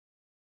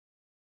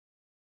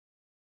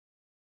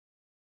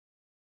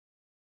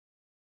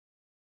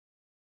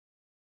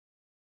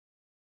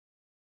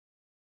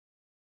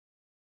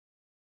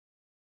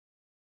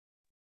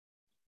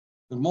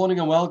Good morning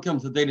and welcome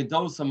to Daily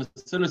Dose of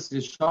Mesilas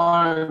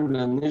Yesharim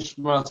and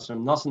Nishmas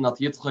from Nasan Nat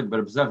Yitzchak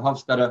Berbezev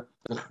Hafstara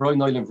the Chroy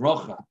Noilim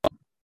Vrocha.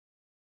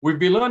 We've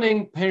been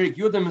learning Perek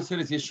Yudem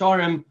Mesilas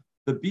Yesharim,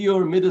 the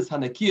Biur Midas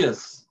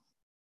HaNekiyas.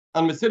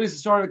 And Mesilas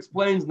Yesharim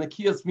explains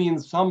Nekiyas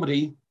means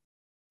somebody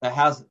that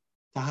has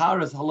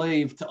Taharas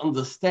Halev to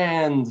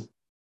understand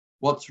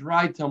what's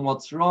right and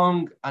what's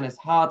wrong, and his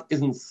heart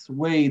isn't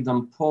swayed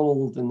and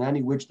pulled in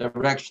any which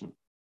direction.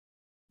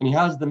 And he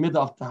has the Midah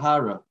of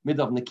Tahara,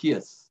 Midah of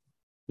Nekiyas.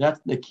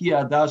 That's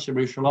Nekiya Adash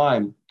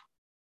Yesharim.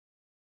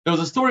 There was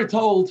a story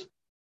told.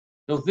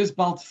 There was this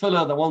Baal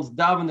Tefillah that once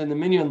davened in the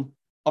minyan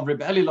of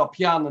Reb Eli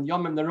Lopian and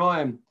Yomim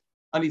Neroim,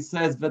 and he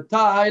says,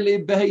 "V'tai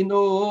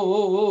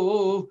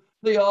libeinu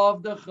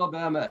li'avdecha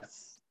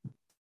be'emes,"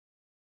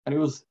 and he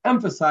was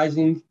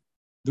emphasizing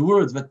the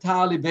words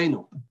 "V'tai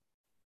libeinu."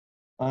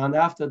 And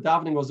after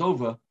davening was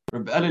over,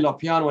 Reb Eli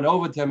Lopian went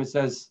over to him and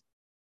says,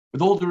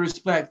 "With all due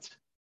respect,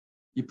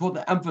 you put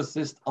the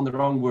emphasis on the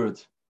wrong word.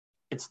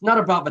 It's not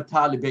about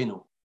V'tai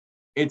libeinu.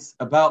 It's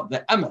about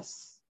the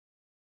Emes.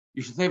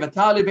 You should say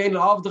V'tai libeinu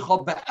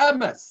avdecha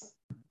be'emes."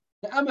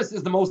 The Emes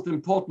is the most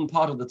important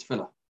part of the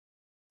tefillah.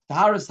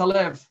 Tahara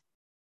Salev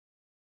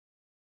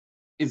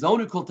is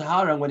only called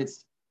Tahara when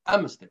it's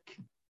Emestic.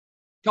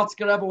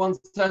 Kotzker Rebbe once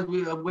said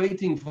we are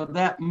waiting for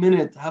that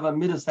minute to have a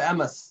midas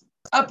Emes.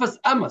 Epes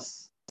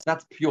Emes.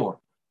 That's pure.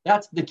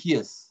 That's the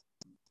Nekiyas.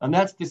 And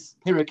that's this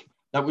Perek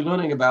that we're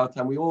learning about,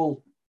 and we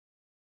all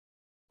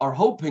are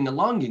hoping and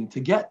longing to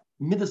get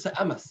midas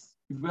Emes.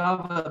 If we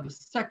have a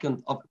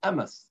second of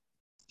Emes,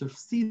 to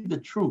see the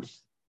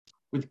truth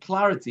with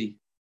clarity,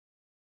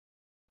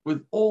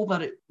 with all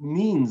that it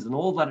means and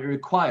all that it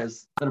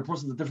requires, that a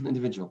person is a different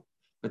individual.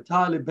 I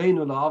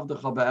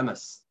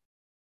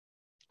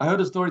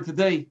heard a story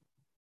today.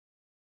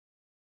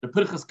 The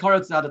Pirchas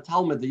Karetz had a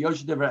Talmud, the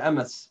Yesharim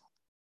Emes.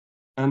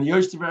 And the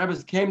Yesharim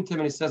Emes came to him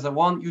and he says, "I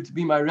want you to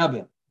be my Rebbe."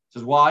 He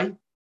says, "Why?"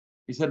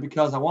 He said,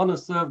 "Because I want to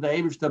serve the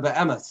Eibishter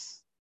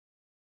Emes."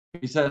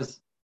 He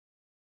says,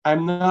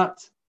 "I'm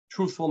not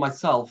truthful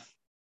myself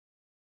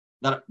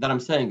that I'm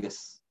saying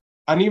this.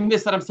 And even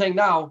this that I'm saying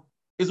now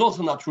is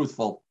also not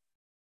truthful."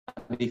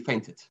 And he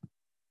fainted.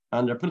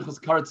 And the Pinchas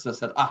Karetz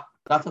said,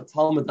 "That's a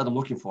Talmud that I'm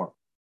looking for.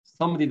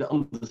 Somebody that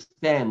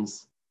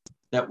understands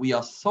that we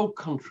are so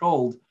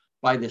controlled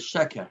by the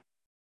sheker.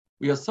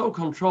 We are so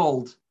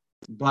controlled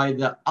by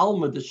the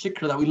alma, the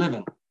shikra that we live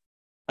in.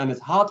 And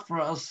it's hard for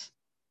us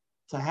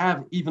to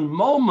have even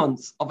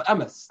moments of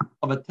emes,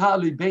 of a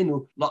ta'ali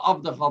beinu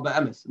la'avdecha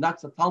be'emes." And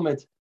that's a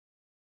Talmud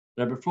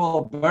that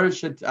before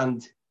Bereshit,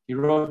 and he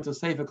wrote a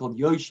sefer called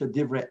Yosha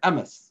Divrei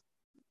Emes.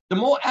 The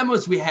more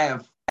emes we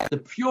have, the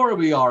purer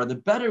we are, the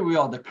better we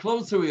are, the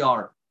closer we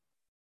are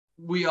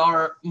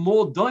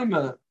more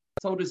doima,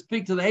 so to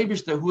speak, to the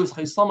Eibishter, who is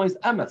Chaysamais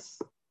Emes.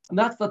 And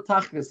that's the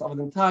tachlis of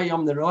the entire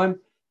Yom Neroim,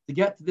 to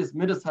get to this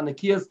Midas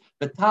HaNekiyas,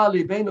 V'tai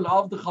libeinu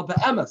l'avdecha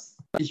be'emes.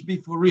 It should be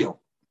for real.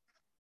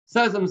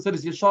 Says in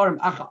Mesilas Yesharim,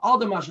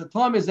 Adam asher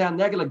tam is an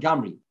negel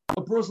gamri,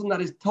 a person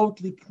that is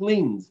totally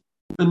cleansed.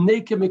 He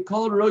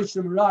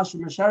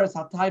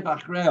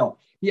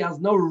has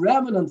no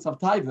remnants of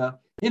taiva.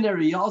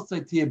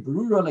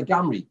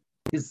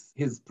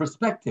 His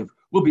perspective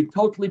will be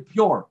totally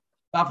pure.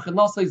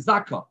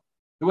 The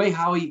way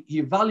how he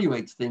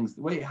evaluates things,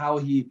 the way how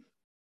he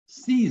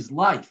sees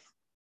life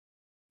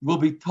will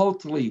be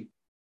totally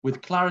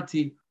with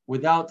clarity,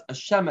 without a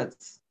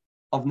shemetz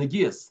of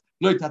negiyas.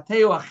 It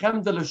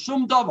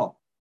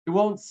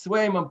won't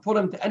sway him and pull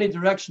him to any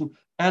direction.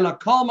 Anything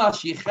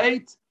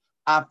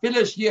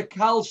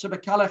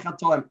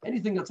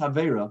that's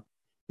avera,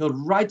 he'll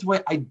right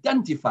away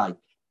identify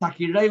and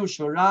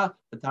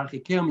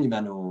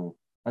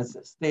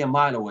stay a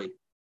mile away.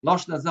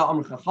 As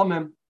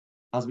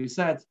we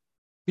said,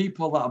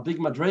 people that are big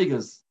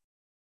madregas,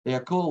 they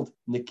are called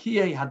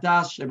Nekiyei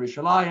Hadash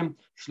Yerushalayim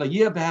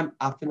Shlayir Behem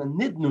Afin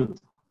Nidnud.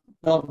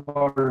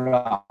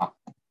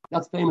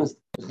 That's famous.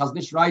 The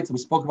Chaznish writes, and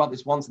we spoke about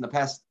this once in the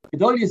past.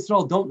 Gedolei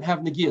Yisrael don't have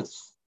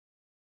negiyas.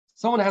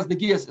 Someone that has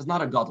negiyas is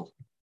not a gadol.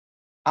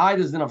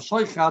 Either is in of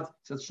shoichat,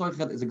 says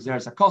shoichat is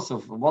exeris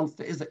akosov. Once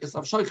there is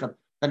of shoichat,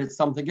 then it's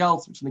something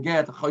else, which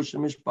negayat a chosh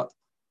mishpat.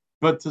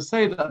 But to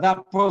say that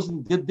that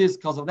person did this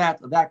because of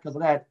that, or that because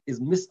of that, is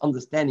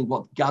misunderstanding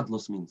what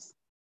gadlus means.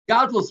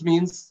 Gadlus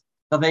means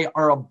that they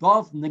are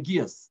above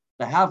negiyas.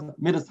 They have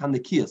midas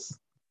hanekiyas.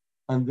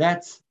 And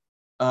that's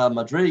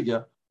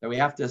madrega that we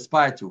have to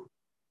aspire to.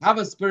 Have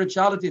a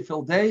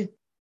spirituality-filled day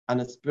and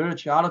a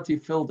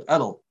spirituality-filled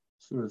edel.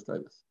 Surah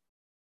Tavis.